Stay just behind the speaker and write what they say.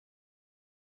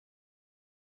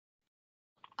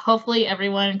hopefully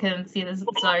everyone can see this.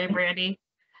 Sorry, Brandy.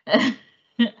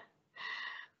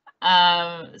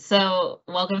 So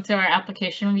welcome to our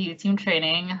application review team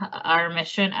training. Our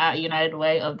mission at United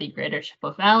Way of the Greater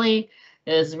Chippewa Valley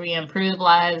is we improve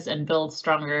lives and build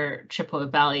stronger Chippewa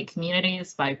Valley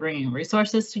communities by bringing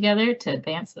resources together to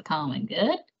advance the common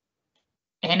good.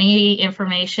 Any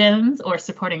information or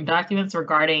supporting documents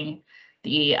regarding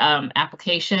the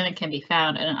application can be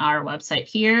found on our website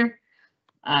here.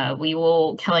 Kelly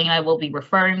and I will be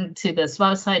referring to this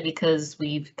website because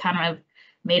we've kind of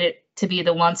made it to be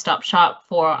the one-stop shop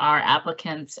for our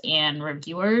applicants and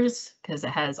reviewers, because it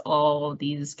has all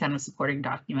these kind of supporting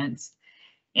documents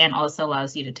and also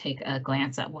allows you to take a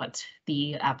glance at what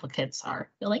the applicants are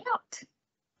filling out.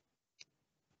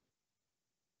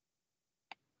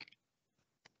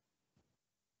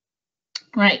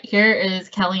 Right, here is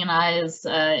Kelly and I's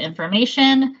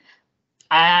information.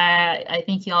 I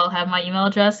think you all have my email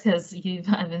address because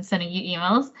I've been sending you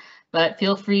emails, but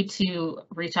feel free to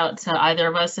reach out to either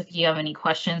of us if you have any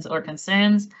questions or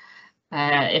concerns.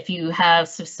 If you have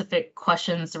specific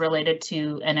questions related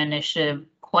to an initiative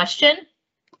question,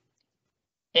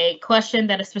 a question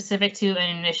that is specific to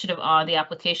an initiative on the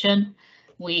application,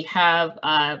 we have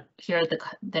here are the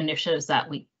initiatives that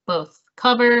we both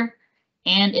cover.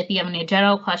 And if you have any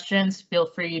general questions, feel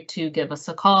free to give us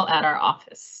a call at our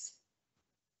office.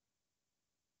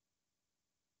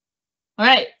 All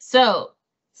right, so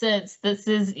since this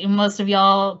is most of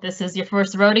y'all, this is your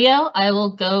first rodeo, I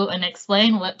will go and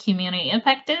explain what community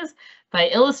impact is by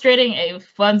illustrating a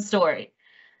fun story.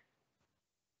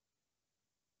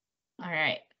 All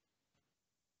right.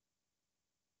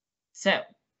 So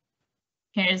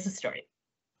here's the story.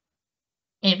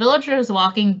 A villager is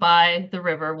walking by the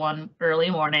river one early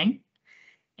morning,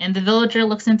 and the villager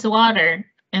looks into water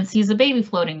and sees a baby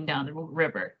floating down the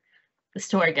river. The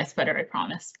story gets better, I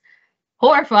promise.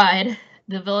 Horrified,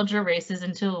 the villager races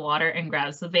into the water and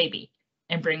grabs the baby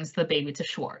and brings the baby to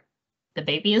shore. The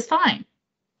baby is fine.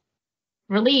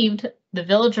 Relieved, the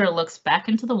villager looks back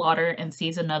into the water and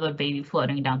sees another baby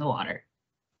floating down the water.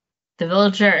 The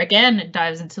villager again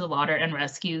dives into the water and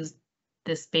rescues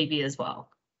this baby as well.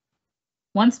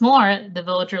 Once more, the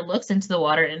villager looks into the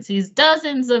water and sees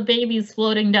dozens of babies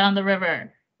floating down the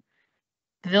river.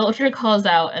 The villager calls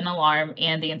out an alarm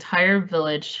and the entire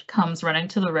village comes running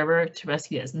to the river to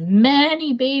rescue as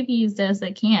many babies as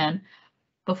they can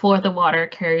before the water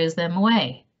carries them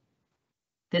away.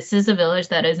 This is a village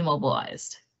that is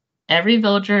mobilized. Every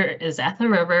villager is at the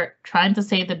river trying to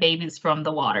save the babies from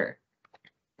the water.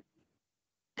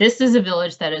 This is a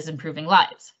village that is improving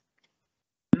lives.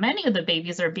 Many of the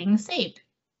babies are being saved,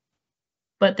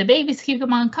 but the babies keep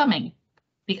on coming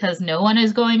because no one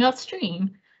is going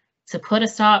upstream to put a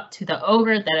stop to the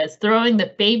ogre that is throwing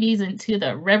the babies into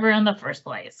the river in the first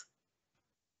place.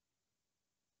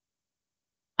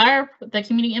 The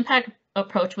community impact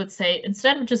approach would say,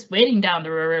 instead of just waiting down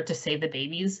the river to save the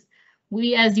babies,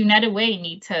 we as United Way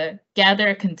need to gather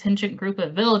a contingent group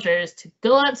of villagers to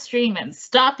go upstream and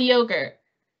stop the ogre.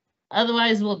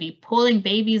 Otherwise, we'll be pulling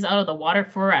babies out of the water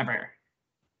forever.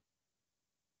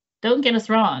 Don't get us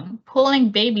wrong, pulling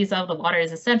babies out of the water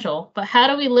is essential, but how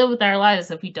do we live with our lives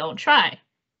if we don't try?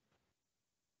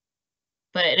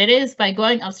 But it is by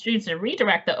going upstream to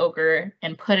redirect the ogre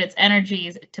and put its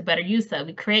energies to better use that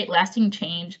we create lasting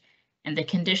change in the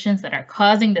conditions that are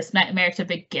causing this nightmare to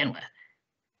begin with.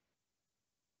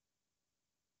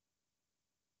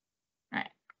 All right,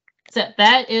 so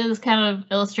that is kind of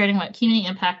illustrating what community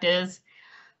impact is.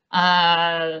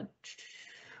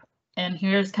 And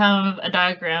here's kind of a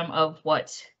diagram of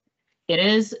what it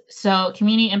is. So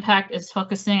community impact is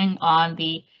focusing on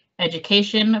the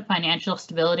education, financial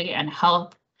stability, and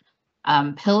health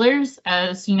pillars,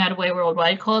 as United Way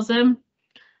Worldwide calls them,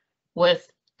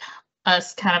 with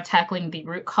us kind of tackling the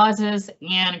root causes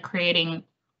and creating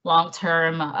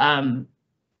long-term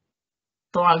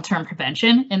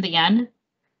prevention in the end,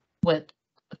 with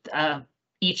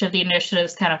each of the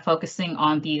initiatives kind of focusing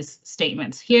on these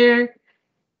statements here.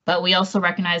 But we also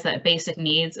recognize that basic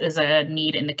needs is a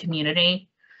need in the community.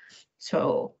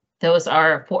 So those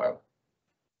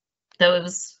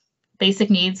basic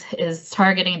needs is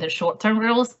targeting the short-term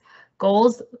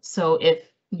goals. So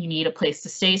if you need a place to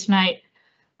stay tonight,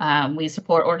 we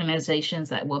support organizations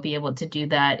that will be able to do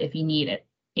that. If you need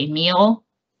a meal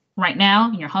right now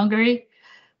and you're hungry,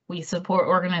 we support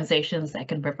organizations that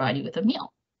can provide you with a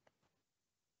meal.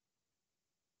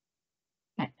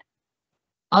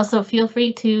 Also, feel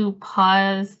free to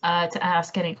pause to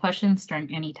ask any questions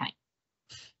during any time.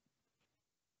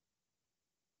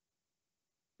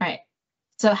 All right,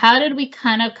 so how did we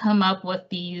kind of come up with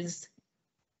these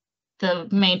the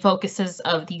main focuses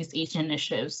of each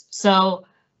initiatives. So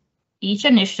each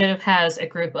initiative has a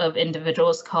group of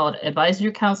individuals called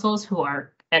advisory councils who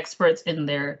are experts in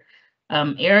their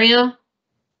area.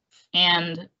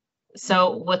 And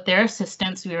so with their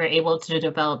assistance, we were able to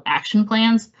develop action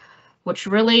plans, which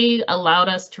really allowed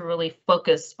us to really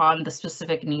focus on the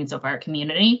specific needs of our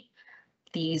community.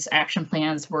 These action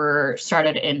plans were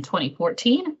started in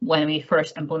 2014 when we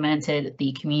first implemented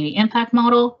the community impact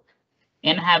model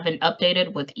and have been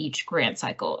updated with each grant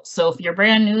cycle. So if you're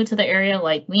brand new to the area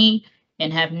like me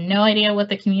and have no idea what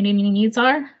the community needs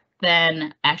are,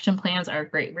 then action plans are a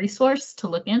great resource to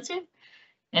look into.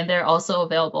 And they're also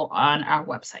available on our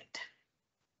website.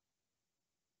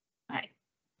 All right.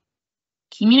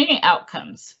 Community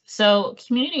outcomes. So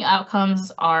community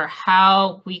outcomes are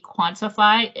how we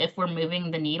quantify if we're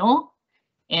moving the needle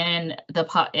in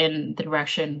the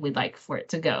direction we'd like for it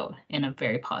to go in a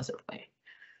very positive way.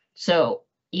 So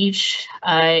each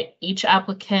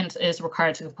applicant is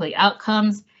required to complete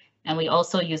outcomes, and we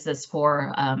also use this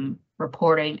for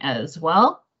reporting as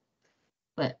well.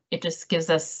 But it just gives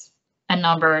us a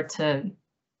number to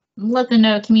let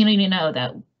the community know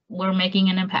that we're making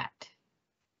an impact.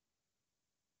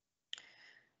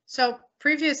 So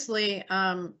previously,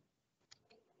 the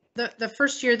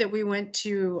first year that we went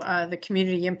to the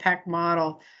community impact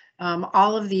model,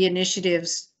 all of the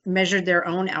initiatives measured their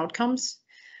own outcomes.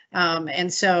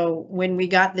 And so when we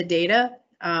got the data,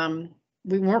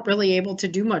 we weren't really able to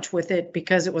do much with it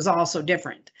because it was all so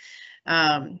different.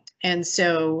 And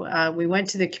so we went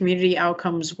to the community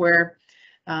outcomes where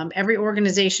every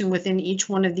organization within each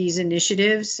one of these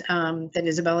initiatives that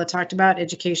Isabella talked about,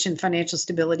 education, financial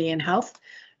stability, and health,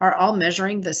 are all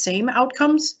measuring the same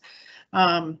outcomes.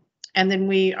 And then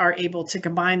we are able to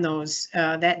combine those,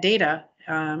 that data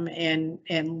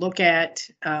and look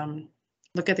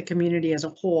at the community as a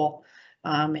whole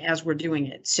as we're doing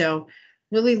it. So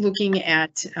really looking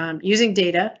at using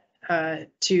data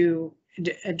to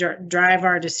drive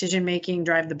our decision making,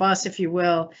 drive the bus, if you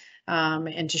will,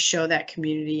 and to show that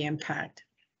community impact.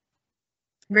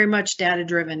 Very much data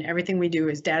driven. Everything we do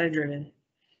is data driven.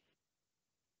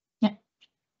 Yeah.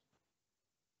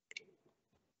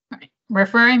 All right.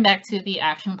 Referring back to the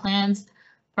action plans,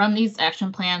 from these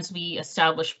action plans, we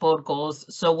establish bold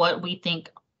goals. So what we think,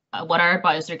 what our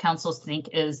advisory councils think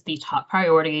is the top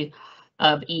priority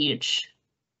of each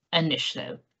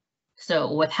initiative.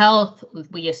 So with health,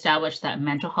 we established that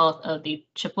mental health of the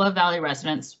Chippewa Valley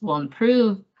residents will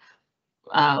improve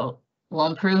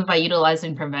by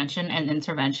utilizing prevention and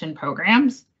intervention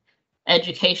programs.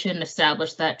 Education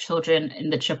established that children in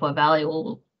the Chippewa Valley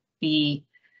will be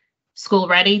school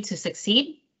ready to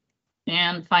succeed.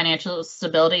 And financial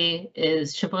stability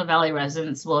is Chippewa Valley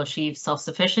residents will achieve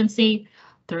self-sufficiency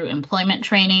through employment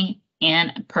training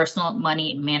and personal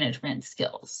money management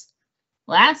skills.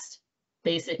 Last,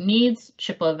 basic needs,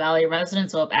 Chippewa Valley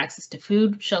residents will have access to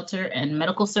food, shelter, and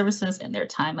medical services in their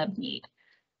time of need.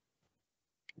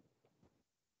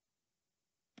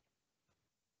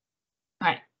 All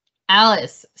right,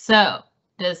 Alice. So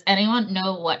does anyone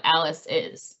know what Alice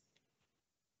is?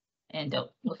 And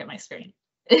don't look at my screen.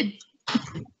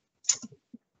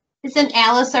 Isn't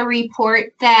Alice a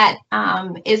report that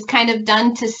is kind of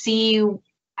done to see,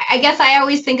 I guess I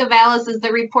always think of Alice as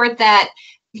the report that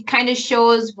kind of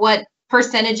shows what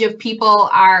percentage of people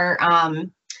are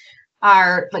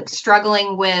like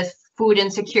struggling with food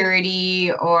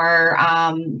insecurity or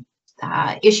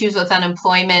issues with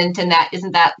unemployment, and that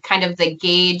isn't that kind of the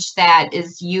gauge that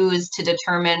is used to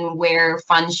determine where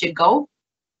funds should go?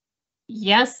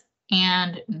 Yes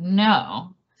and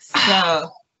no. So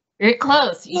you're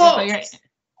close.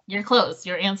 You're close.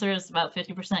 Your answer is about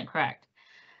 50% correct.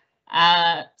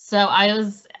 So I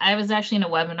was actually in a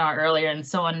webinar earlier, and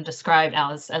someone described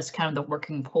Alice as kind of the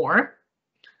working poor.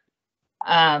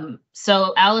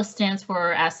 So Alice stands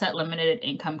for Asset Limited,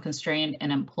 Income Constrained,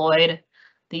 and Employed.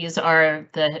 These are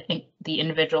the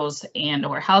individuals and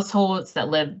or households that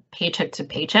live paycheck to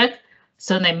paycheck.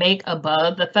 So they make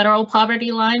above the federal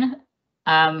poverty line,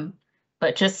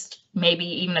 but just maybe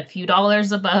even a few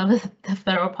dollars above the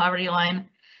federal poverty line.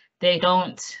 They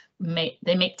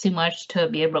make too much to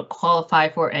be able to qualify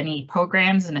for any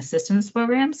programs and assistance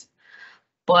programs,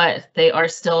 but they are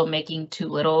still making too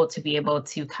little to be able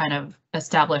to kind of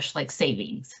establish like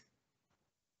savings.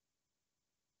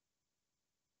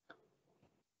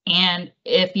 And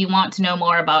if you want to know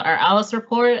more about our Alice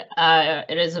report,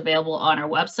 it is available on our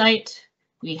website.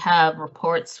 We have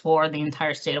reports for the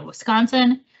entire state of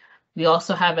Wisconsin. We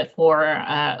also have it for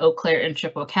Eau Claire and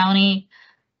Chippewa County.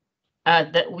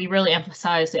 That we really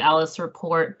emphasize the Alice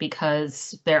report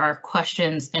because there are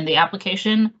questions in the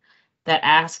application that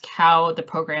ask how the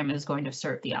program is going to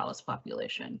serve the ALICE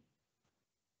population.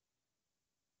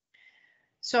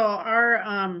 So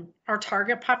our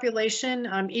target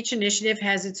population, each initiative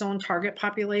has its own target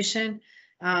population,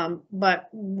 but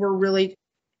we're really,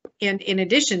 and in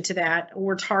addition to that,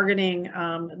 we're targeting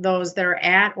those that are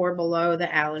at or below the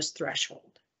ALICE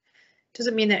threshold.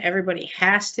 Doesn't mean that everybody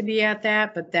has to be at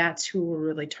that, but that's who we're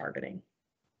really targeting.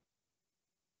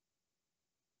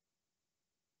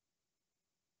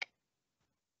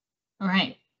 All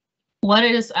right. What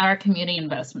is our community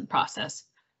investment process?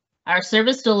 Our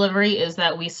service delivery is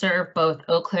that we serve both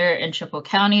Eau Claire and Chippewa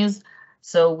counties.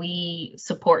 So we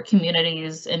support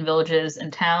communities and villages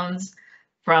and towns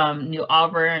from New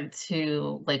Auburn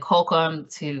to Lake Holcomb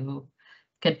to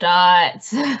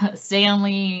Cadott,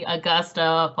 Stanley,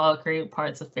 Augusta, Fall Creek,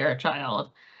 parts of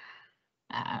Fairchild.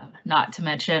 Not to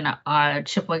mention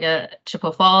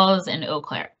Chippewa Falls and Eau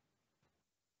Claire.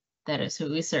 That is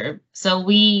who we serve. So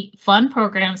we fund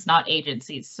programs, not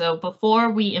agencies. So before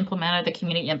we implemented the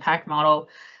community impact model,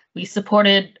 we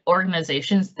supported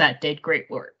organizations that did great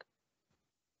work.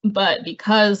 But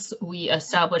because we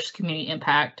established community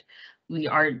impact, we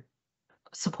are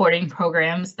supporting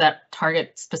programs that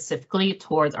target specifically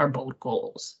towards our bold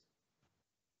goals.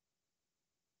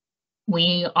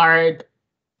 We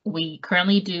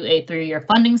currently do a 3-year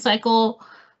funding cycle.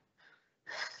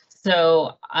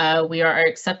 So we are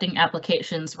accepting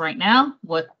applications right now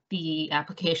with the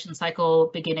application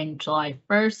cycle beginning July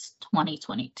 1st,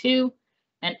 2022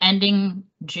 and ending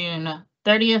June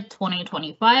 30th,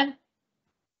 2025.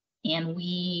 And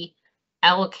we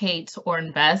allocate or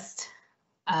invest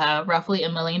roughly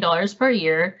 $1 million per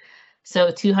year,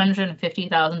 so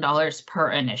 $250,000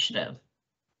 per initiative.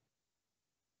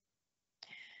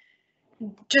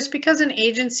 Just because an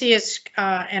agency is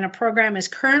and a program is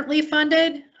currently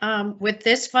funded with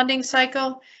this funding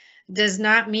cycle does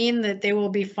not mean that they will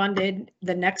be funded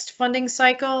the next funding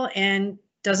cycle, and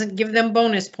doesn't give them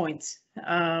bonus points.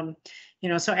 So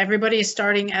everybody is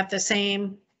starting at the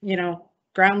same,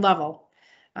 ground level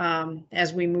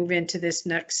as we move into this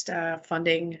next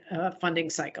funding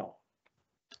cycle.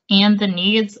 And the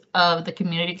needs of the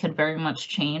community could very much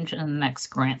change in the next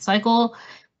grant cycle.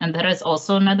 And that is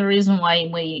also another reason why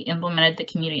we implemented the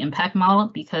community impact model,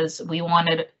 because we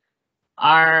wanted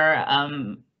our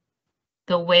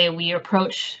the way we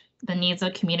approach the needs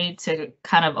of the community to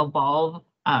kind of evolve,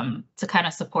 to kind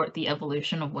of support the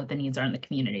evolution of what the needs are in the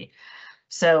community.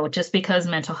 So just because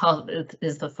mental health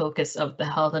is the focus of the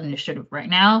health initiative right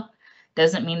now,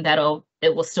 doesn't mean that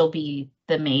it will still be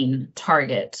the main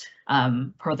target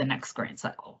for the next grant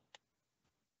cycle.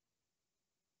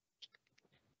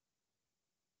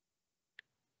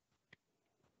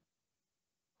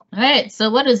 All right, so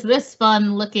what is this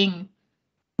fun looking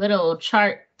little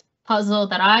chart puzzle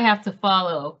that I have to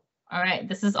follow? All right,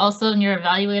 this is also in your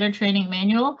Evaluator training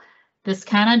manual. This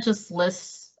kind of just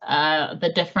lists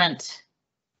the different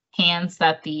hands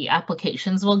that the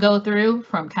applications will go through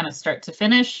from kind of start to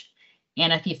finish.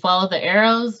 And if you follow the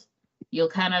arrows, you'll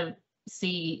kind of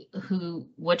see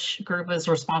which group is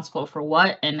responsible for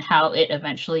what, and how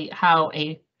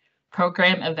a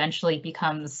program eventually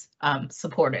becomes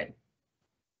supported.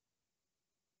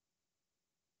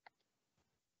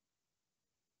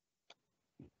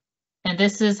 And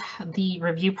this is the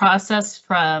review process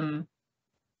from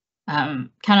kind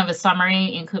of a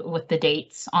summary with the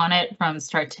dates on it from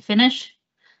start to finish.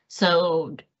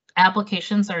 So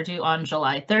applications are due on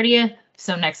July 30th,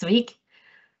 so next week.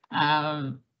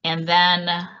 And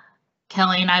then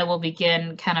Kelly and I will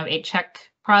begin kind of a check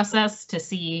process to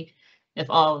see if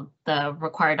all the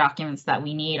required documents that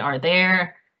we need are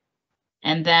there.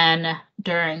 And then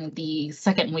during the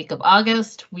second week of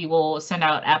August, we will send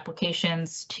out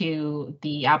applications to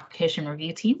the application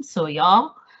review team, so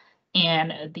y'all,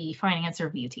 and the finance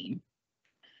review team.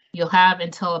 You'll have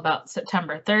until about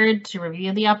September 3rd to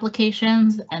review the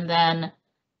applications, and then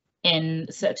in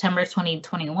September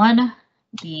 2021,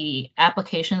 the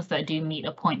applications that do meet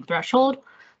a point threshold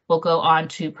will go on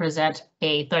to present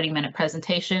a 30-minute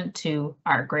presentation to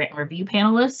our grant review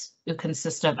panelists, who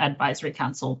consist of advisory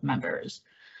council members.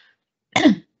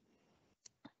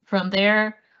 From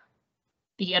there,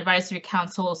 the advisory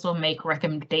councils will make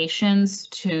recommendations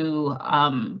to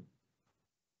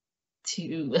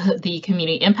the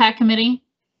Community Impact Committee,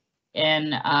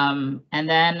 and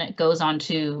then it goes on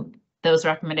to those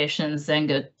recommendations, then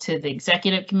go to the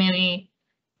Executive Committee,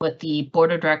 with the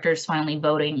Board of Directors finally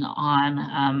voting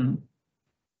on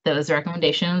those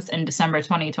recommendations in December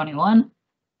 2021,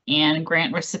 and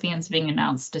grant recipients being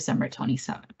announced December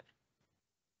 27th.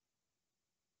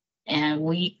 And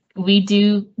we we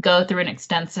do go through an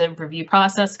extensive review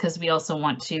process because we also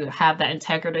want to have that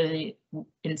integrity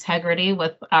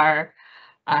with our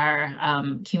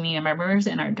community members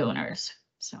and our donors.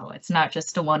 So it's not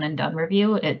just a one and done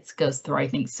review. It goes through, I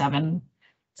think, 7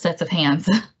 sets of hands.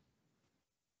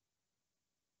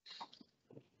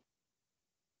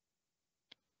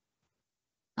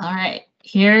 All right,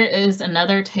 here is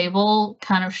another table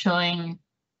kind of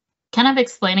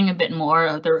explaining a bit more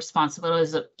of the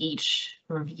responsibilities of each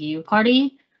review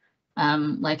party.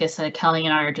 Like I said, Kelly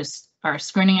and I are just our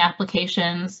screening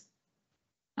applications.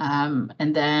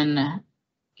 And then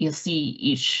you'll see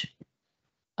each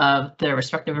of the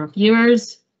respective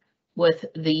reviewers, with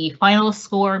the final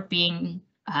score being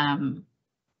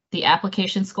the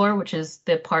application score, which is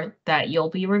the part that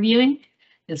you'll be reviewing,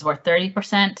 is worth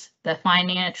 30%. The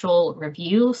financial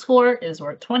review score is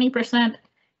worth 20%,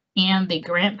 and the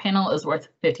grant panel is worth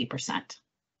 50%.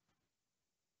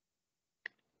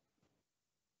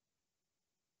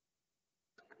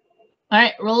 All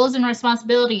right, roles and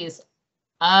responsibilities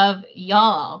of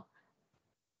y'all,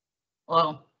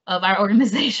 well, of our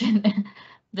organization.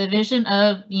 The vision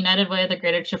of United Way of the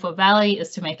Greater Chippewa Valley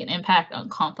is to make an impact on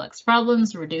complex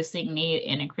problems, reducing need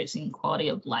and increasing quality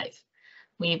of life.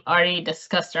 We've already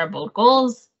discussed our bold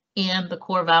goals, and the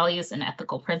core values and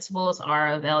ethical principles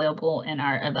are available in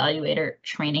our Evaluator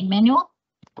training manual.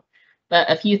 But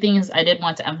a few things I did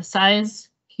want to emphasize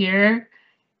here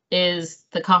is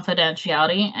the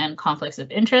confidentiality and conflicts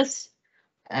of interest.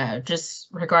 Just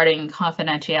regarding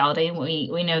confidentiality,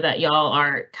 we know that y'all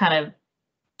are kind of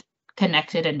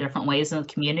connected in different ways in the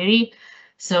community.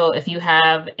 So if you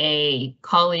have a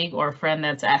colleague or a friend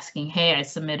that's asking, hey, I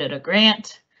submitted a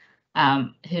grant,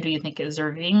 who do you think is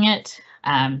reviewing it?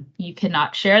 You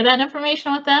cannot share that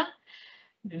information with them,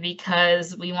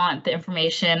 because we want the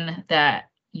information that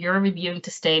you're reviewing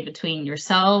to stay between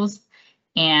yourselves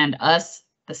and us,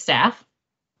 the staff.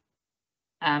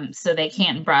 So they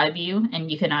can't bribe you,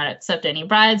 and you cannot accept any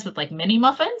bribes with like mini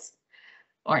muffins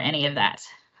or any of that.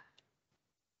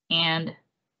 And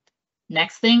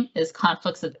next thing is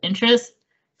conflicts of interest.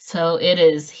 So it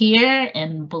is here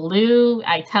in blue,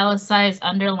 italicized,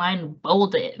 underlined,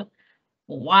 bolded.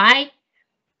 Why?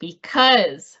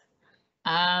 Because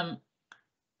for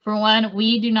one,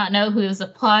 we do not know who is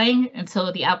applying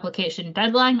until the application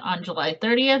deadline on July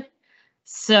 30th.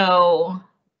 So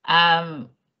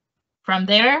from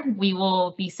there, we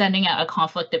will be sending out a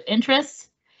conflict of interest,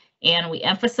 and we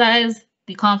emphasize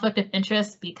the conflict of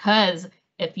interest because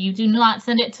if you do not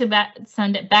send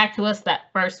it back to us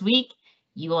that first week,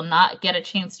 you will not get a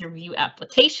chance to review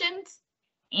applications,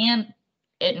 and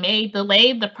it may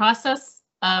delay the process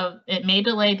it may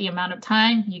delay the amount of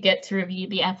time you get to review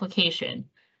the application.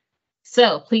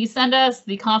 So please send us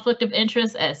the conflict of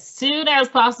interest as soon as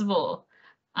possible.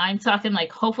 I'm talking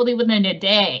like hopefully within a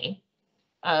day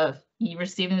of you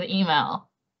receiving the email.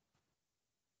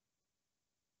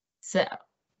 So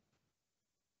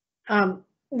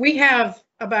we have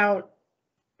about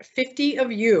 50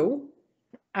 of you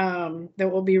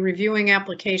that will be reviewing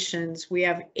applications. We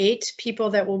have 8 people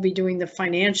that will be doing the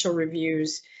financial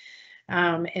reviews.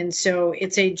 And so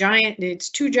it's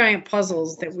 2 giant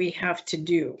puzzles that we have to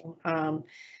do.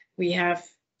 We have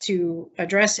to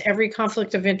address every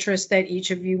conflict of interest that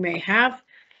each of you may have.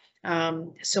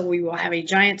 So we will have a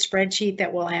giant spreadsheet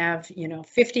that will have,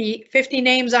 50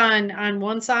 names on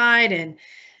one side, and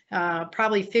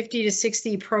probably 50 to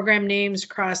 60 program names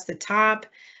across the top.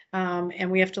 And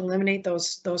we have to eliminate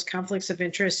those conflicts of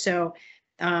interest. So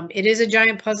it is a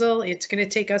giant puzzle. It's going to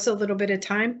take us a little bit of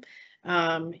time,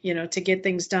 to get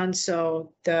things done.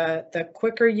 So the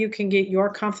quicker you can get your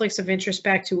conflicts of interest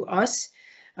back to us,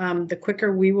 the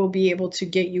quicker we will be able to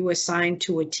get you assigned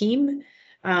to a team.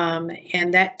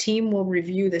 And that team will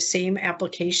review the same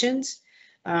applications.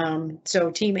 So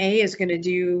team A is going to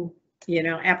do,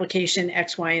 application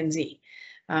X, Y, and Z.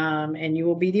 And you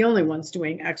will be the only ones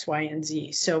doing X, Y, and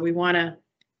Z. So we want to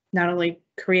not only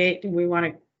create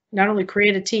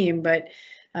a team, but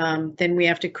then we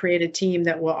have to create a team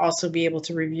that will also be able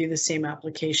to review the same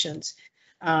applications.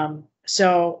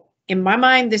 So in my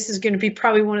mind, this is going to be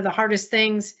probably one of the hardest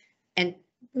things, and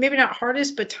maybe not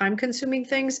hardest, but time-consuming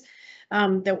things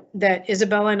that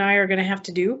Isabella and I are going to have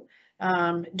to do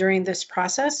during this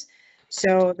process.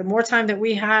 So the more time that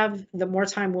we have, the more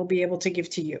time we'll be able to give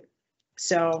to you.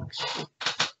 So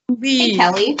please, Hey,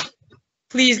 Kelly,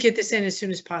 please get this in as soon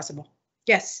as possible.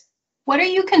 Yes. what are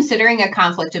you considering a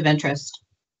conflict of interest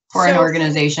for an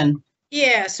organization?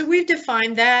 Yeah, so we've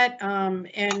defined that,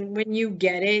 and when you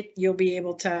get it, you'll be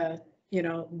able to,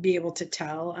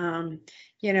 tell.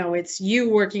 It's you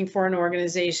working for an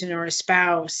organization or a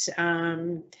spouse,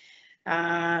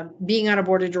 being on a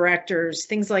board of directors,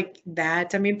 things like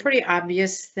that. I mean, pretty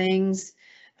obvious things.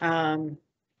 You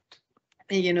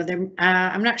know,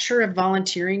 I'm not sure if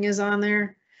volunteering is on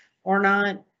there or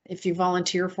not, if you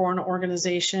volunteer for an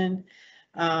organization.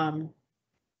 I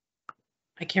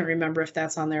can't remember if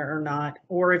that's on there or not,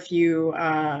 or if you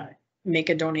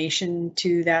make a donation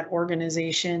to that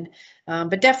organization.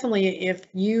 But definitely if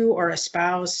you or a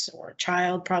spouse or a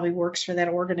child probably works for that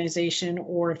organization,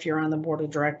 or if you're on the board of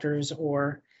directors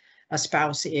or a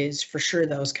spouse is, for sure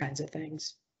those kinds of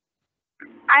things.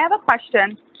 I have a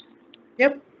question.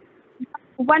 Yep.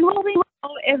 When will we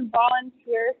know if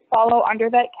volunteers follow under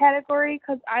that category?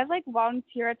 Because I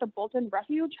volunteer at the Bolton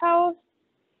Refuge House.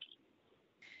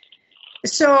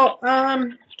 So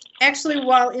actually,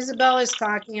 while Isabella is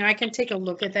talking, I can take a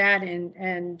look at that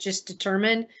and just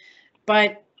determine.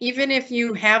 But even if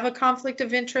you have a conflict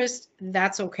of interest,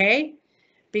 that's okay.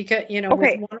 Because, you know,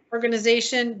 Okay. with one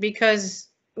organization, because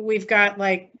we've got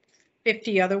like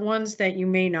 50 other ones that you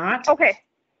may not. Okay.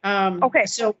 Okay.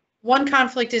 So one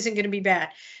conflict isn't going to be bad.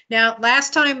 Now,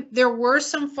 last time there were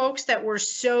some folks that were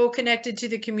so connected to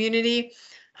the community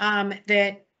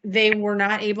that they were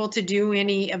not able to do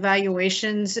any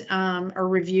evaluations or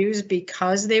reviews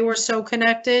because they were so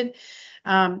connected.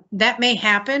 That may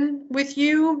happen with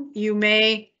you. We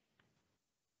may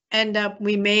end up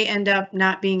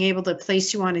not being able to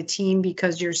place you on a team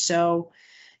because you're so,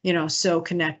 you know, so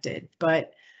connected.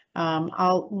 But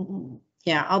I'll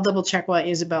double check while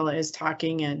Isabella is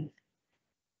talking and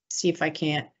see if I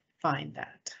can't find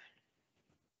that.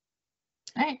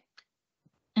 All right.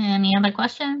 Any other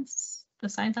questions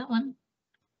besides that one?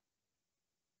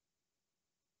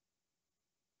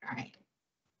 All right.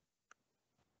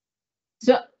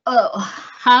 So,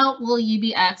 how will you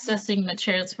be accessing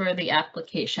materials for the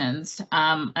applications?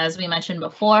 As we mentioned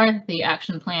before, the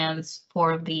action plans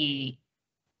for the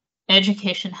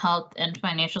education, health, and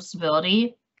financial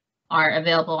stability are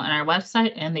available on our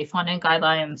website, and the funding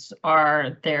guidelines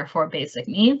are there for basic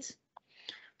needs.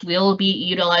 We'll be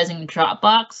utilizing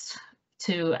Dropbox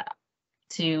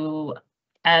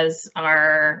as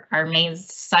our main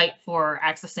site for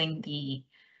accessing the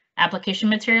application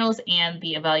materials and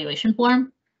the evaluation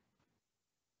form.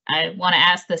 I want to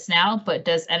ask this now, but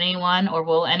does anyone or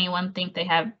will anyone think they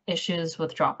have issues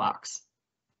with Dropbox?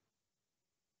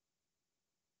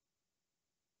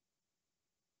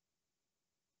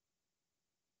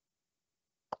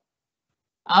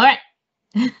 All right.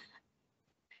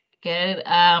 Good.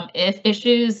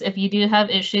 If you do have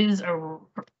issues or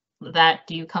that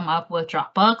do come up with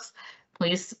Dropbox,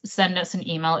 please send us an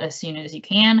email as soon as you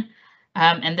can.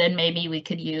 And then maybe we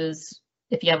could use,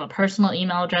 if you have a personal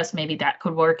email address, maybe that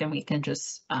could work and we can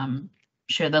just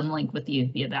share the link with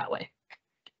you via that way.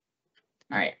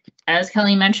 All right. As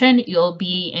Kelly mentioned, you'll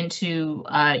be in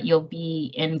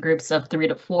groups of 3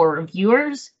 to 4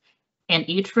 reviewers, and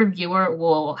each reviewer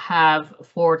will have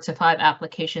 4 to 5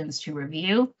 applications to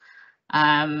review.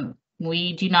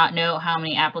 We do not know how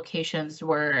many applications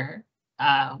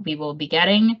we will be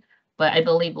getting, but I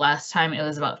believe last time it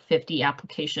was about 50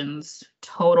 applications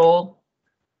total.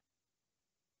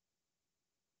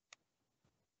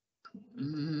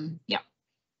 Yeah.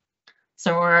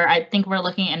 So I think we're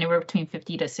looking anywhere between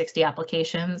 50 to 60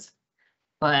 applications,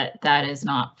 but that is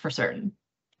not for certain.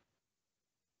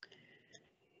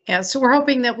 Yeah, so we're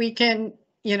hoping that we can,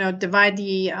 you know, divide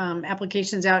the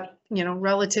applications out, you know,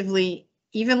 relatively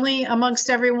evenly amongst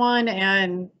everyone,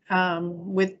 and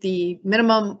with the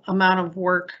minimum amount of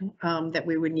work that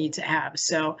we would need to have.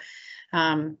 So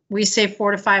we say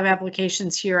 4 to 5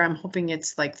 applications here. I'm hoping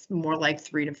it's like more like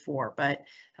 3 to 4, but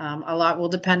a lot will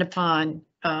depend upon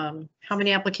how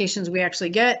many applications we actually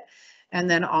get, and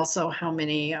then also how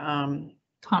many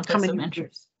Conflicts of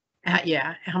interest.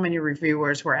 How many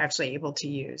reviewers we're actually able to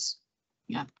use.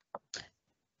 Yeah.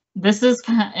 This is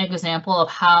kind of an example of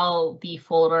how the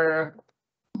folder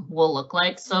will look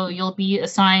like. So you'll be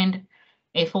assigned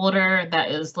a folder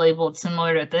that is labeled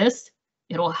similar to this.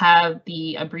 It'll have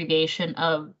the abbreviation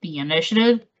of the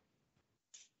initiative.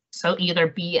 So either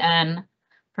BN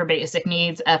for basic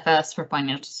needs, FS for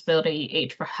financial stability,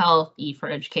 H for health, E for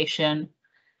education.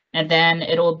 And then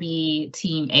it'll be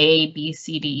team A, B,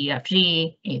 C, D, E, F,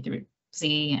 G, A through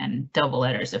Z, and double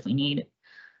letters if we need.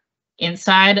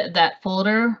 Inside that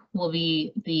folder will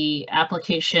be the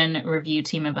application review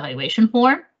team evaluation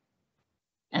form.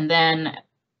 And then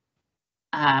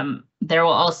there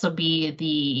will also be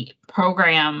the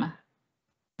program,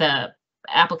 the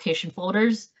application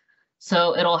folders.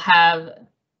 So it'll have,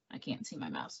 I can't see my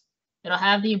mouse. It'll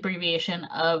have the abbreviation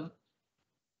of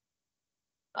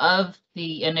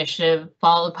the initiative,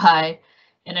 followed by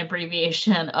an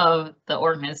abbreviation of the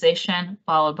organization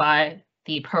followed by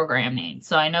the program name.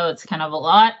 So I know it's kind of a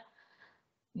lot,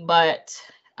 but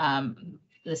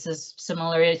this is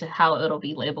similar to how it'll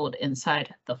be labeled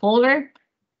inside the folder.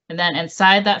 And then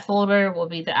inside that folder will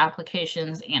be the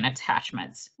applications and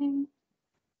attachments. All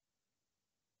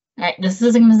right, this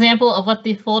is an example of what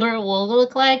the folder will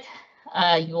look like.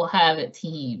 You will have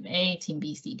Team A, Team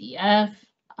B, C, D, F.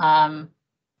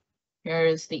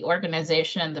 Here's the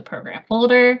organization, the program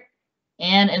folder.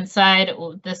 And inside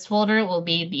this folder will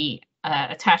be the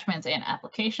attachments and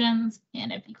applications.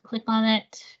 And if you click on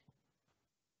it,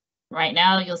 right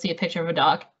now you'll see a picture of a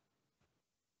dog.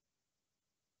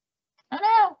 Oh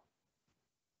no!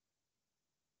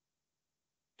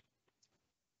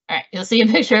 All right, you'll see a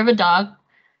picture of a dog.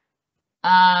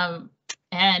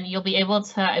 And you'll be able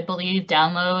to, I believe,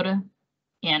 download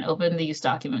and open these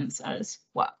documents as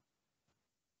well.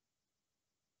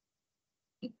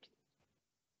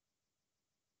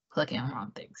 Clicking on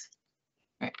wrong things.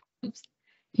 All right, oops.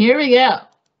 Here we go.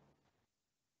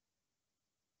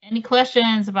 Any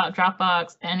questions about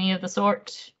Dropbox, any of the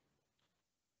sort?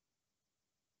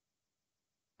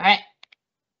 All right.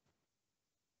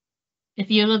 If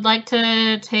you would like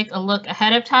to take a look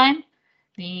ahead of time,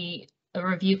 the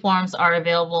review forms are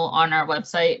available on our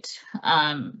website.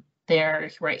 They're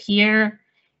right here.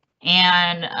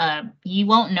 And you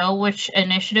won't know which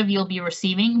initiative you'll be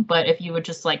receiving, but if you would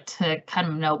just like to kind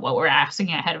of know what we're asking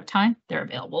ahead of time, they're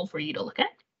available for you to look at.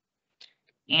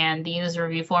 And these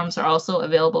review forms are also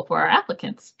available for our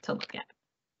applicants to look at.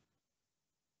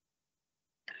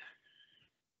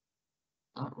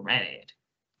 All right.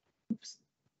 Oops.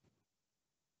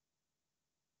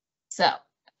 So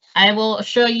I will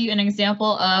show you an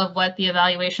example of what the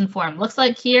evaluation form looks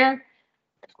like here.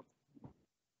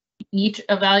 Each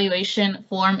evaluation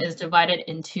form is divided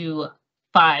into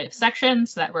 5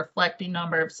 sections that reflect the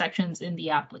number of sections in the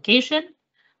application.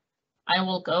 I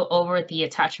will go over the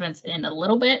attachments in a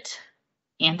little bit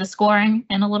and the scoring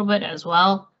in a little bit as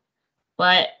well.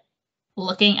 But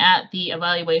looking at the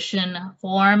evaluation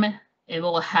form, it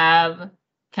will have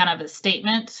kind of a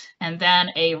statement and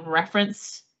then a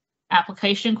reference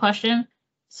application question.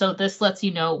 So this lets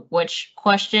you know which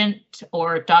question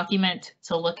or document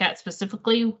to look at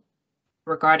specifically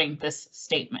regarding this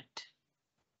statement.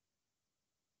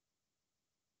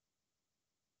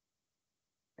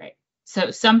 Right.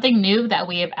 So something new that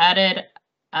we have added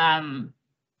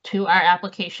to our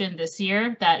application this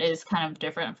year that is kind of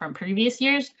different from previous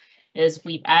years is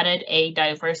we've added a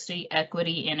diversity,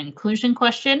 equity, and inclusion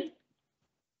question.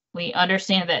 We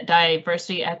understand that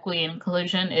diversity, equity, and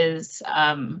inclusion is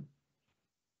kind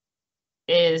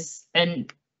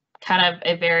of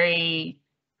a very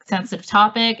sensitive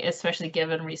topic, especially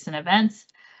given recent events.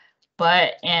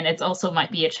 And it's also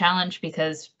might be a challenge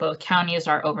because both counties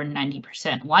are over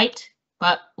 90% white.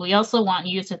 But we also want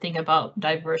you to think about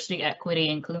diversity, equity,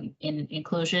 and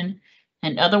inclusion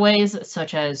in other ways,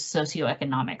 such as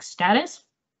socioeconomic status.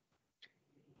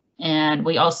 And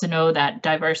we also know that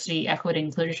diversity, equity,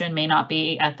 inclusion may not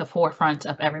be at the forefront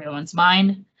of everyone's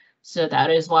mind. So that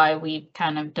is why we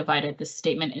kind of divided this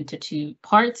statement into 2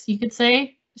 parts, you could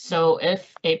say. So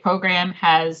if a program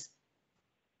has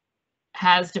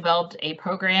developed a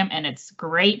program and it's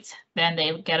great, then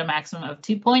they get a maximum of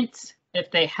 2 points.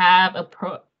 If they have a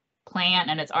plan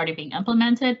and it's already being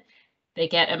implemented, they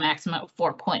get a maximum of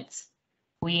 4 points.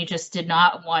 We just did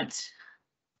not want,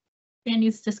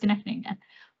 Sandy's disconnecting again.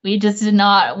 We just did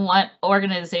not want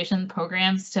organization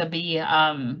programs to be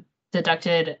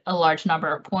deducted a large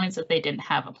number of points if they didn't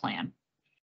have a plan.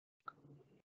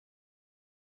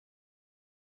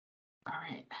 All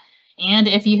right. And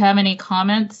if you have any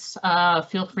comments,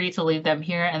 feel free to leave them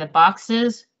here in the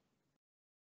boxes.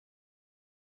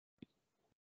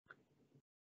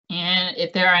 And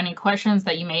if there are any questions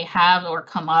that you may have or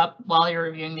come up while you're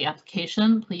reviewing the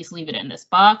application, please leave it in this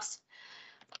box.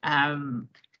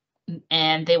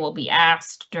 And they will be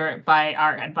asked by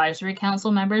our advisory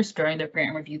council members during the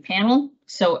grant review panel.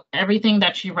 So everything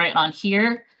that you write on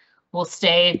here will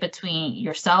stay between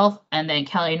yourself and then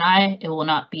Kelly and I. It will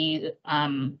not be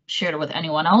shared with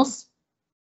anyone else.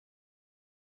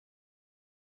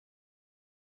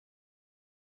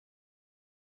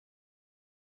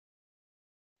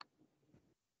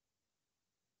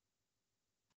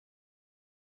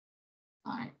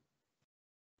 All right.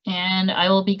 And I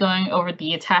will be going over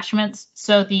the attachments.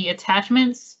 So the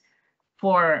attachments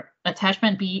for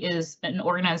attachment B is an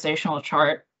organizational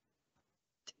chart.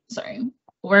 Sorry.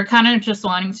 We're kind of just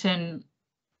wanting to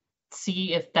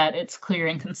see if that it's clear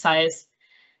and concise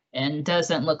and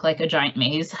doesn't look like a giant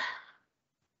maze.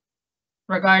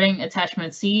 regarding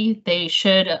attachment C, they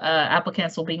should,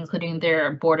 applicants will be including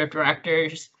their board of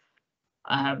directors,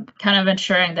 kind of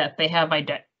ensuring that they have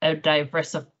a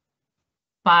diversified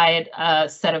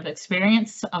set of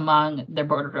experience among their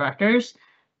board of directors.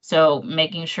 So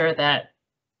making sure that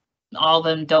all of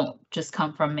them don't just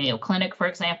come from Mayo Clinic, for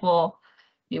example.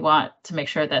 You want to make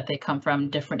sure that they come from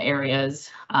different areas,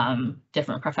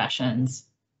 different professions.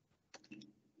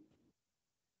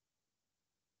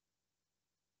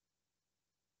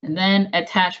 And then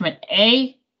attachment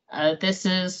A, this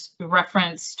is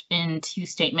referenced in 2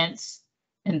 statements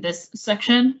in this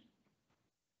section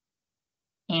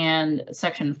and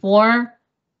section 4.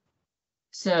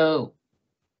 So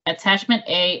attachment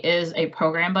A is a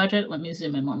program budget. Let me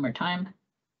zoom in one more time.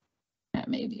 That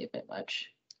may be a bit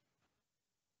much.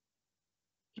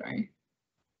 Sorry.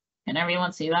 Can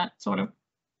everyone see that, sort of?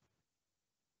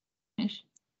 Ish.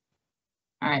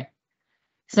 All right.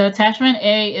 So attachment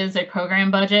A is a program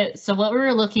budget. So what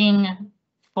we're looking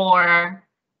for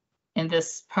in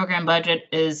this program budget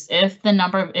is if the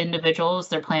number of individuals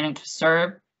they're planning to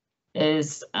serve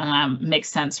is makes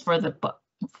sense for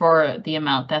the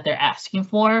amount that they're asking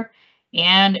for,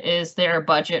 and is their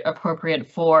budget appropriate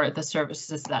for the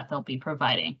services that they'll be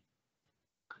providing.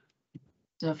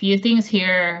 So a few things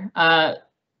here.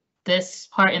 This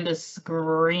part in this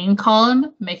green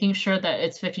column, making sure that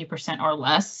it's 50% or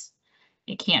less.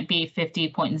 It can't be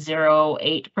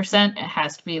 50.08%. It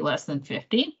has to be less than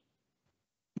 50.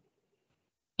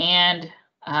 And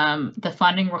the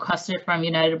funding requested from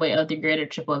United Way of the Greater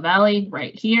Chippewa Valley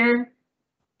right here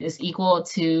is equal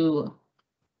to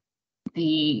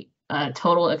the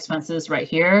total expenses right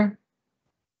here,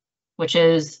 which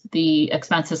is the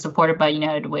expenses supported by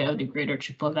United Way of the Greater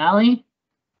Chippewa Valley.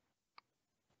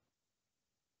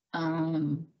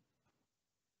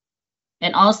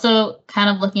 And also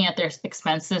kind of looking at their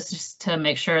expenses just to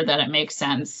make sure that it makes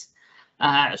sense.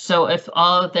 So if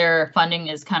all of their funding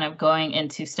is kind of going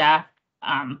into staff,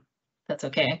 that's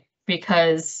okay,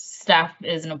 because staff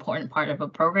is an important part of a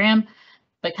program,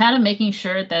 but kind of making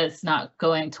sure that it's not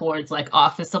going towards like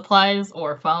office supplies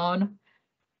or phone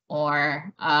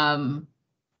or other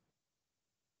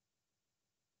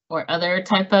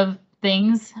type of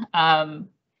things.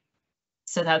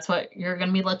 So that's what you're going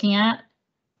to be looking at.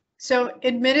 So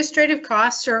administrative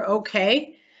costs are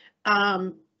okay,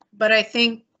 but I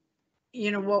think,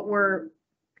 you know, what we're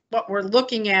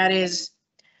looking at is,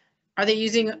 are they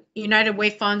using United Way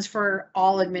funds for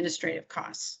all administrative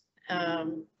costs?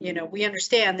 You know, we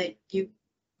understand that you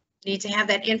need to have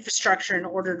that infrastructure in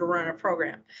order to run a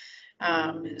program.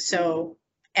 So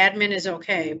admin is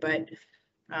okay, but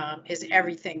is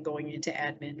everything going into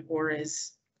admin, or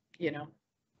is, you know,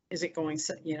 is it going,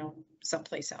 you know,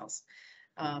 someplace else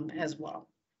as well?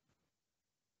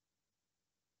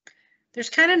 There's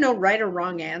kind of no right or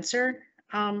wrong answer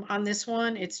on this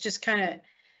one. It's just kind of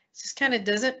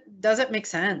doesn't make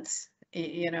sense,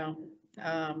 you know.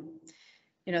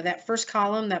 You know, that first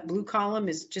column, that blue column,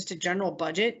 is just a general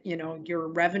budget, you know, your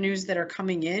revenues that are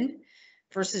coming in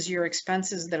versus your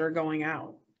expenses that are going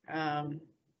out,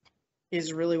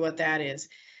 is really what that is.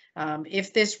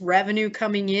 If this revenue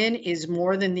coming in is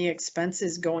more than the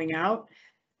expenses going out,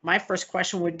 my first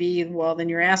question would be, well, then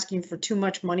you're asking for too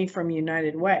much money from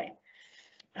United Way.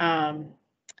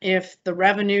 If the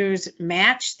revenues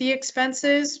match the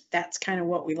expenses, that's kind of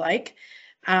what we like.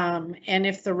 And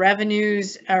if the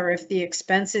revenues, or if the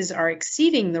expenses are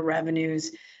exceeding the revenues,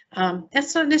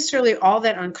 that's not necessarily all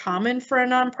that uncommon for a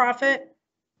nonprofit.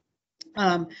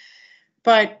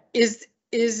 But is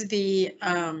the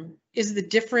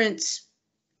difference,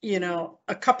 you know,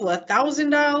 a couple of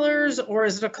 $1,000s, or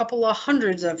is it a couple of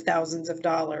hundreds of thousands of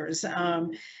dollars?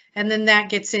 And then that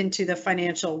gets into the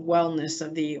financial wellness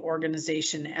of the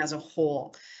organization as a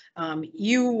whole.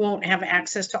 You won't have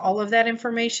access to all of that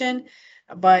information,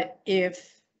 but if,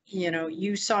 you know,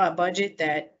 you saw a budget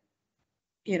that,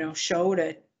 you know, showed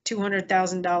a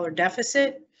 $200,000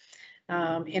 deficit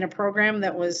in a program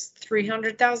that was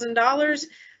 $300,000,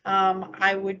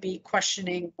 I would be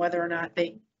questioning whether or not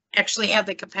they actually have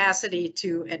the capacity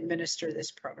to administer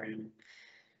this program.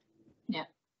 Yeah.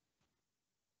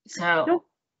 So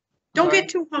don't get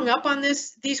too hung up on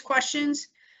these questions.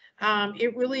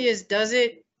 It really is, does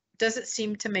it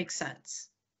seem to make sense?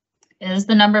 Is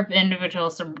the number of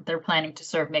individuals they're planning to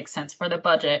serve make sense for the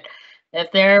budget?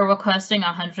 If they're requesting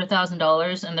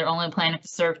 $100,000 and they're only planning to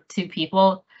serve 2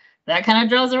 people, that kind of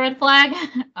draws a red flag.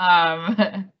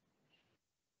 And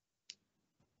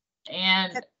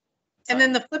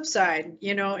then the flip side,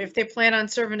 you know, if they plan on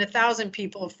serving 1,000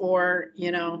 people for,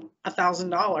 you know,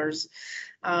 $1,000,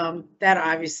 that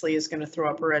obviously is going to throw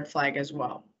up a red flag as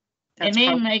well. It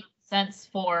may make sense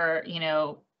for, you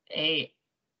know, I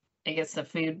guess a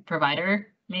food provider,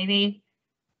 maybe.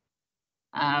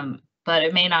 But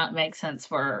it may not make sense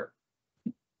for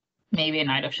maybe a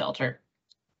night of shelter,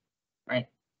 right?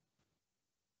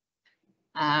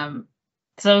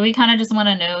 So we kind of just want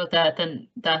to know that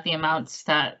the amounts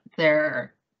that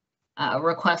they're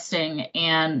requesting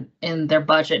and in their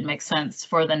budget makes sense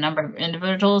for the number of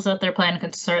individuals that they're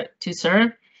planning to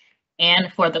serve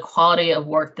and for the quality of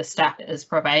work the staff is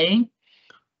providing.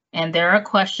 And there are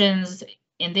questions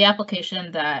in the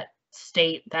application that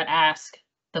ask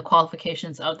the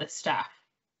qualifications of the staff.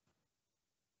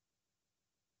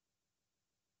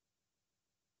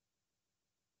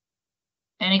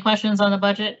 Any questions on the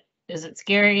budget? Is it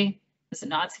scary? Is it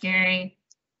not scary?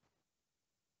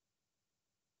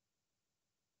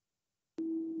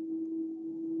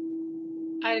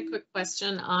 I had a quick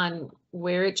question on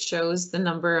where it shows the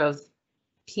number of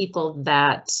people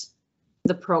that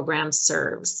the program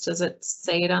serves. Does it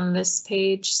say it on this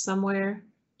page somewhere?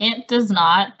 It does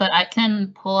not, but I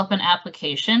can pull up an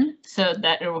application so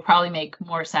that it will probably make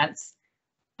more sense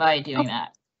by doing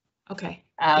that. Okay.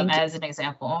 Thank you. As an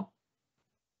example.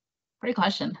 Great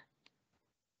question.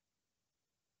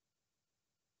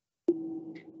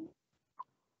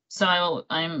 So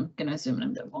I'm gonna zoom in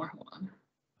a bit more. Hold on.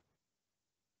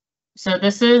 So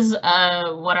this is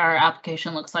what our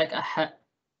application looks like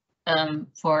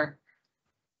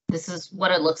this is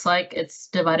what it looks like. It's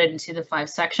divided into the 5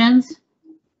 sections.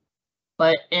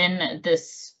 But in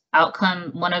this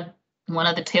outcome, one of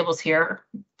the tables here,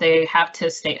 they have to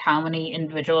state how many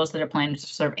individuals that are planning to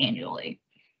serve annually.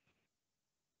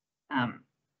 And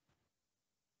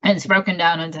it's broken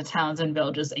down into towns and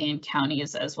villages and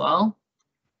counties as well.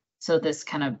 So this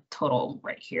kind of total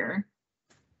right here.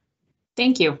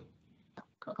 Thank you.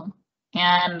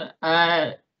 And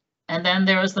then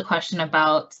there was the question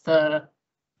about the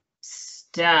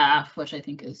staff, which I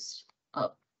think is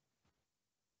up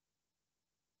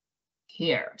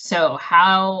here. So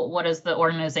what is the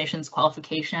organization's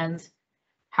qualifications?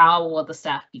 How will the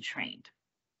staff be trained?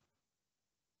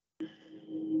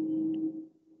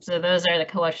 So those are the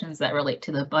questions that relate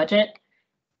to the budget.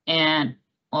 And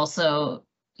also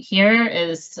here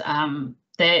is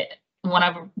one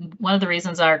of the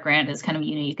reasons our grant is kind of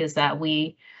unique is that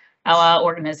we allow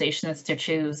organizations to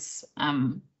choose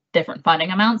different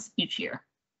funding amounts each year.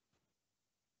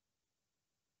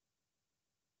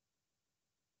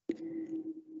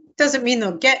 Doesn't mean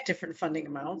they'll get different funding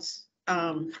amounts,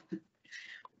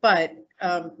 but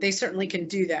they certainly can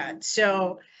do that.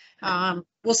 So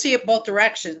we'll see it both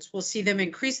directions. We'll see them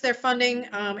increase their funding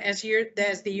as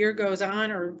the year goes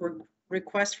on, or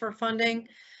request for funding.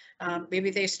 Maybe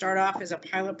they start off as a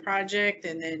pilot project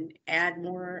and then add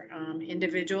more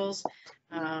individuals,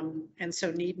 and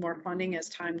so need more funding as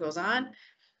time goes on.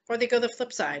 Or they go the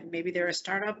flip side. Maybe they're a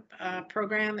startup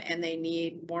program and they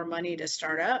need more money to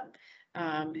start up,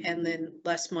 and then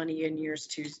less money in years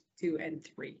 2 and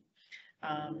 3.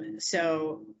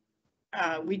 So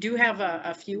we do have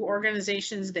a few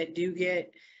organizations that do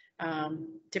get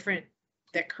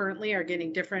that currently are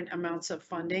getting different amounts of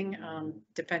funding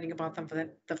depending upon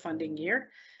the funding year.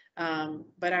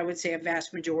 But I would say a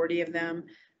vast majority of them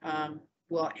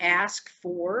will ask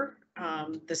for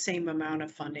the same amount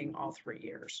of funding all 3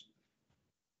 years.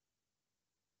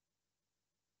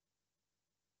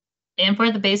 And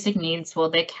for the basic needs, will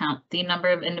they count the number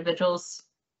of individuals,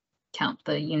 count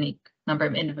the unique number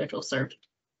of individuals served?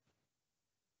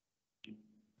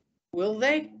 Will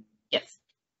they? Yes.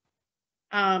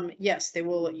 Yes, they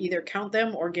will either count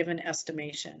them or give an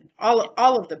estimation. All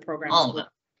of the programs All of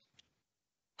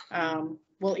them.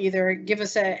 Will either give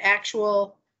us an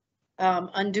actual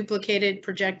unduplicated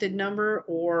projected number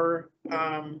or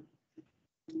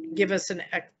give us an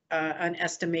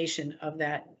estimation of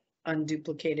that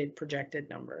unduplicated projected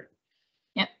number.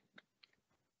 Yep.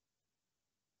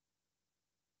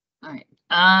 All right.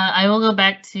 I will go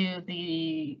back to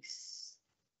the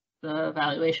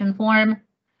evaluation form.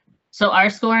 So our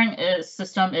scoring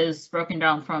system is broken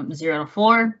down from 0 to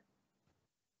 4.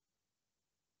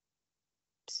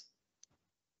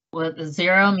 With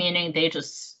 0 meaning they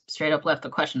just straight up left the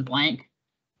question blank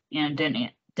and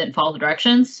didn't follow the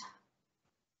directions.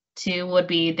 2 would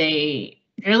be they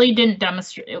really didn't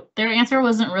demonstrate, their answer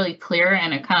wasn't really clear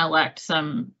and it kind of lacked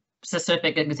some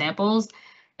specific examples.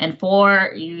 And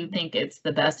 4, you think it's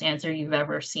the best answer you've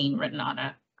ever seen written on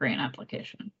a grant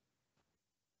application.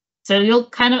 So you'll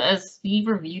kind of, as you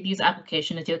review these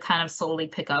applications, you'll kind of slowly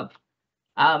pick up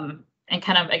and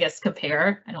kind of, I guess,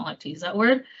 compare. I don't like to use that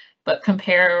word, but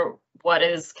compare what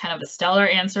is kind of a stellar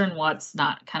answer and what's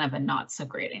not kind of a not so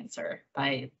great answer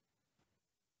by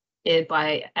it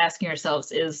by asking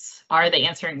yourselves is, are they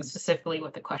answering specifically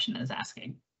what the question is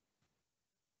asking?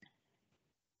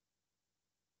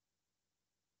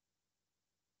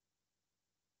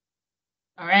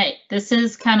 All right, this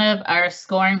is kind of our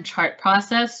scoring chart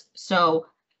process. So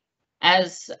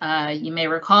as you may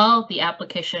recall, the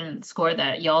application score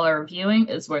that y'all are reviewing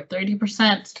is worth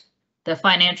 30%. The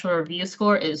financial review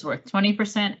score is worth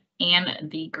 20%,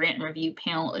 and the grant review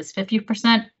panel is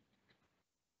 50%.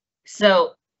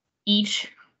 So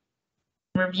each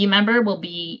reviewer will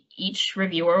be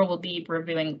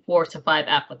reviewing 4 to 5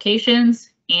 applications,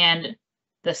 and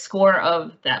the score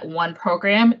of that one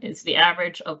program is the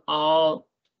average of all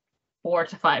 4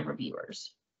 to 5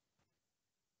 reviewers.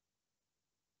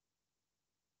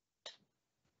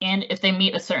 And if they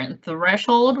meet a certain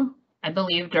threshold, I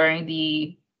believe during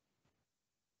the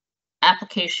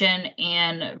application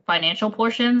and financial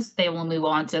portions, they will move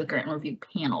on to the grant review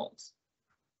panels.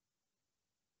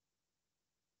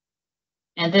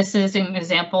 And this is an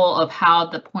example of how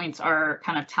the points are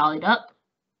kind of tallied up.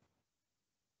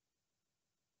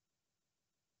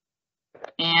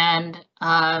 And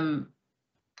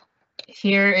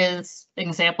here is an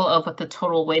example of what the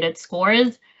total weighted score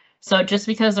is. So just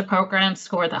because the program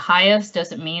scored the highest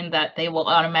doesn't mean that they will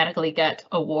automatically get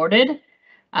awarded,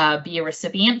 be a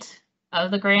recipient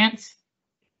of the grant.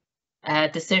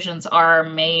 Decisions are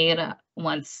made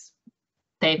once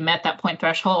they've met that point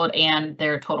threshold and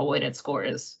their total weighted score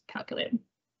is calculated.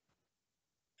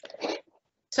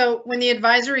 So when the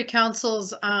advisory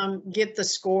councils get the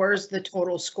scores, the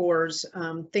total scores,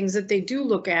 things that they do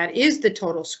look at is the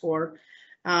total score,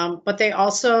 but they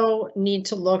also need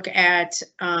to look at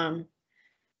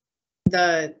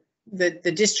the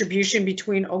distribution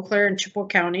between Eau Claire and Chippewa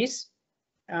counties.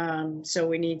 So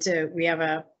we have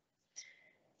a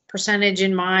percentage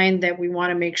in mind that we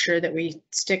want to make sure that we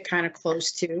stick kind of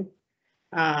close to.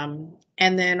 And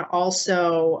then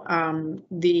also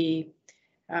the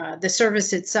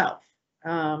service itself,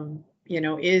 you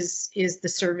know, is the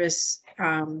service,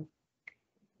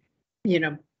 you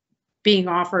know, being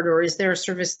offered, or is there a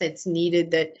service that's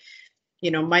needed that, you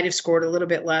know, might have scored a little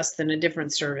bit less than a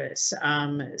different service.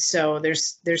 So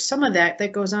there's some of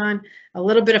that goes on. A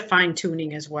little bit of fine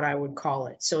tuning is what I would call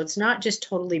it. So it's not just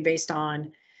totally based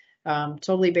on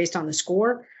the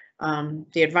score.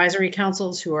 The advisory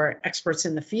councils, who are experts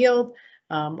in the field,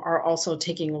 are also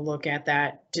taking a look at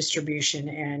that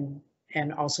distribution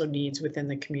and also needs within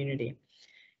the community.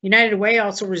 United Way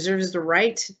also reserves the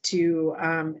right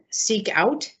to seek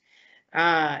out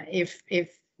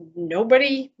if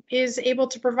nobody is able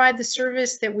to provide the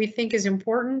service that we think is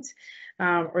important,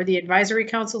 or the advisory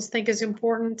councils think is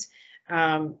important,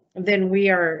 then we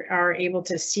are able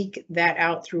to seek that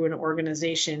out through an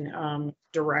organization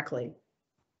directly.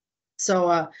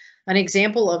 So an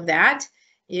example of that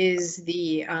is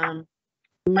the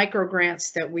micro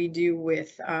grants that we do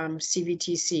with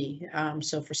CVTC.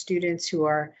 So for students who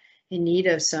are in need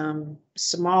of some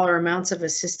smaller amounts of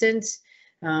assistance,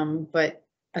 but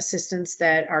assistance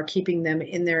that are keeping them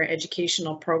in their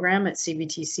educational program at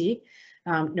CVTC.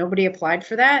 Nobody applied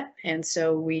for that, and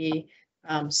so we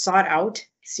sought out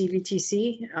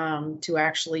CVTC to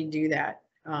actually do that,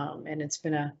 and it's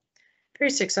been a very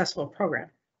successful program.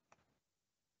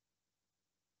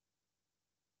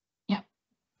 Yeah.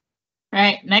 All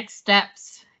right, next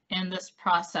steps in this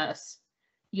process.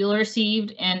 You'll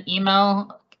receive an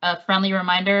email, a friendly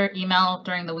reminder email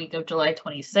during the week of July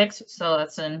 26th. So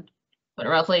that's in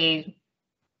roughly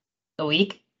a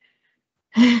week.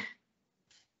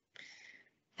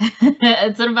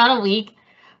 It's in about a week,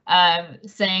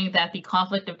 saying that the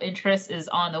conflict of interest is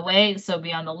on the way, so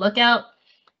be on the lookout.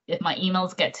 If my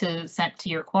emails get sent to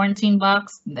your quarantine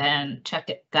box, then check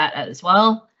that as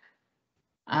well.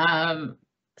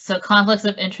 So conflicts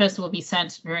of interest will be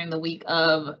sent during the week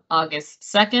of August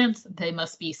 2nd. They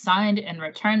must be signed and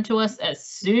returned to us as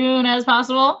soon as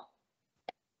possible.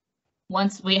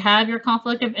 Once we have your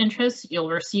conflict of interest, you'll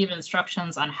receive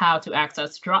instructions on how to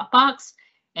access Dropbox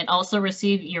and also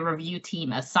receive your review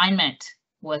team assignment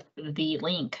with the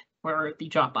link for the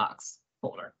Dropbox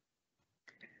folder.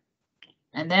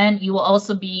 And then you will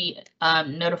also be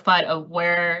notified of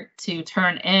where to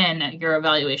turn in your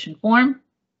evaluation form.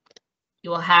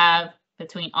 You will have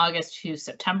between August to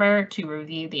September to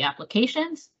review the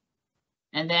applications.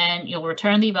 And then you'll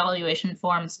return the evaluation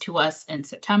forms to us in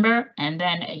September, and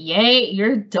then yay,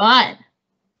 you're done.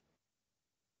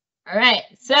 All right,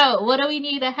 so what do we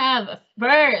need to have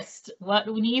first? What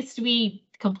needs to be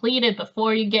completed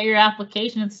before you get your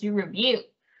applications to review?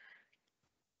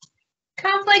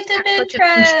 Conflict of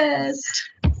interest.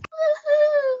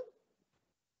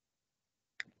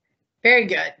 Very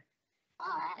good.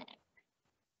 Alright.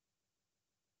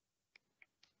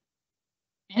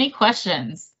 Any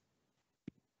questions?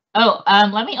 Oh,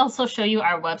 let me also show you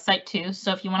our website too.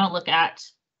 So if you want to look at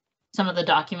some of the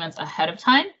documents ahead of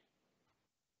time,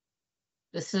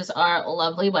 this is our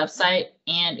lovely website.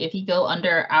 And if you go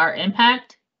under our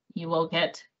impact, you will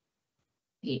get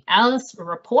the Alice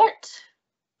report.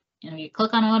 And if you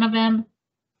click on one of them,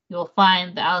 you will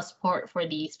find the Alice report for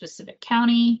the specific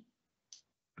county.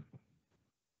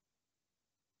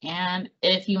 And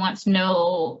if you want to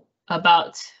know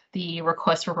about the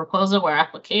request for proposal or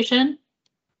application,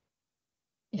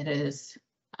 it is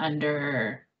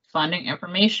under funding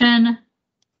information.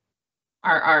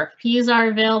 Our RFPs are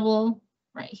available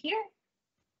right here.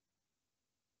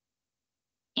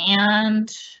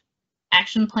 And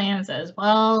action plans as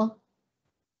well.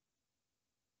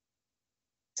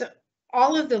 So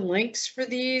all of the links for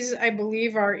these, I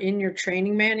believe, are in your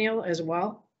training manual as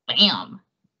well. Bam.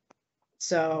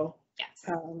 So Yes.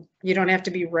 you don't have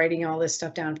to be writing all this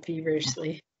stuff down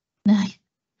feverishly. Nice.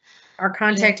 Our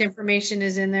contact information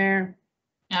is in there.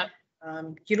 Yep.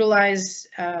 Utilize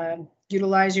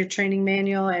your training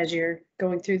manual as you're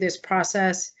going through this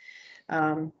process.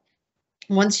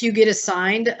 Once you get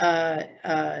assigned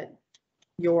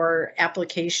your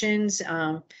applications,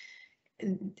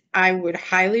 I would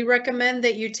highly recommend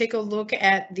that you take a look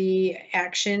at the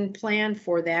action plan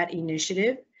for that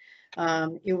initiative.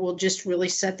 It will just really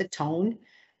set the tone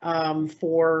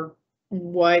for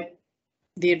what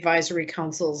the advisory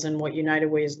councils and what United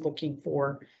Way is looking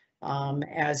for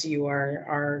as you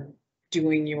are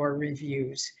doing your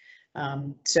reviews.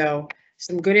 So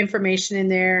some good information in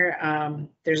there.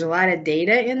 There's a lot of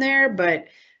data in there, but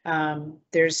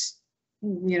there's,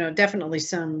 definitely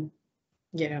some,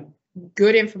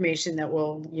 good information that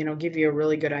will, give you a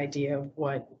really good idea of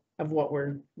what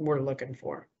we're looking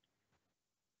for.